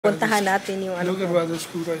Puntahan natin yung ano. Look at where the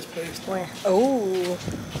scooter is placed. Where? Oh.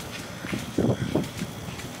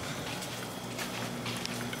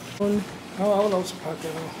 Oh, I will also park there.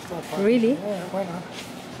 Really? Yeah, why not?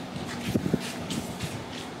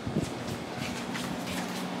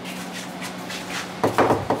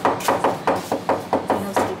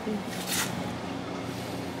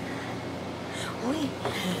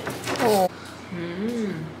 Oh.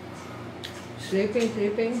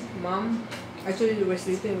 Sleeping. Mom. Actually, they were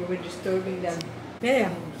sleeping. We were disturbing them.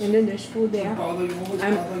 Yeah. And then there's food there.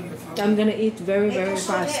 I'm gonna eat very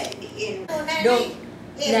fast. Dong.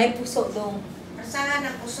 Dahil puso dong. Asahan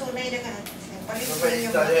ang puso na yun nga. Palit ko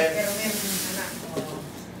yung pero meron anak.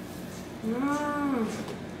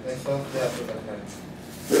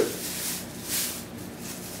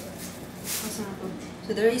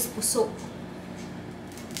 So there is puso.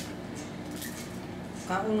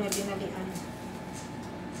 Kaon nga dinalian.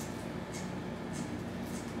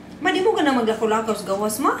 Ma, di mo ka na maglakaw-lakaw sa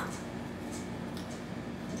gawas, ma?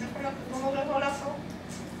 Maglakaw-lakaw.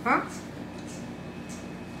 Ha?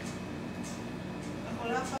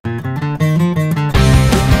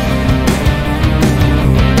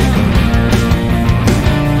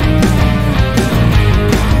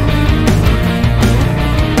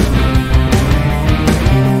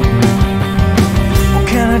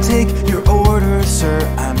 Take your order, sir,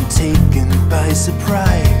 I'm taken by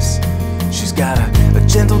surprise. She's got a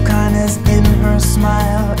gentle kindness in her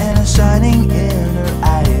smile and a shining in her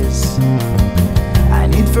eyes. I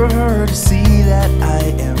need for her to see that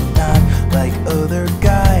I am not like other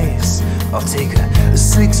guys. I'll take a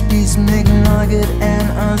 6-piece McNugget and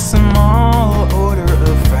a small order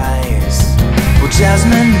of fries. Well,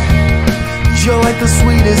 Jasmine, you're like the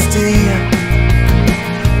sweetest tea.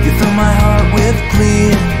 You fill my heart with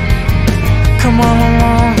glee. Come on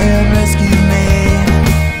along and rescue me.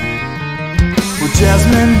 Well,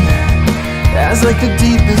 Jasmine, that's like the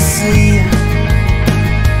deepest sea.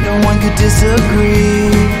 No one could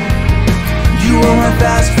disagree. You are my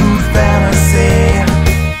fast food fantasy.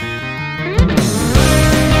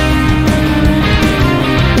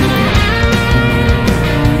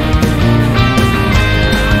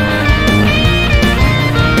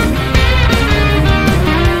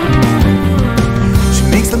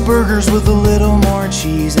 Burgers with a little more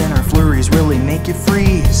cheese, and her flurries really make you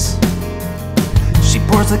freeze. She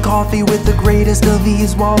pours the coffee with the greatest of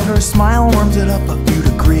ease, while her smile warms it up a few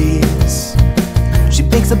degrees. She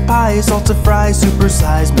bakes a pie, salted fries,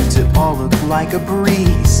 supersized, makes it all look like a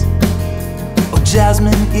breeze. Oh,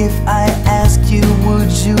 Jasmine, if I ask you,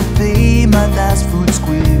 would you be my fast food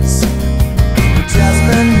squeeze? Oh,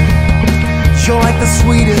 Jasmine, you're like the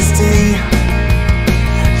sweetest tea.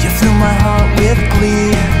 You fill my heart with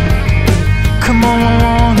glee. Come on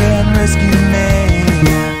along and rescue me.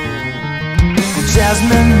 Well,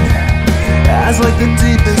 Jasmine, as like the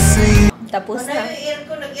deepest sea. Tapos na.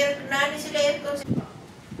 Nag-aircon na sila aircon.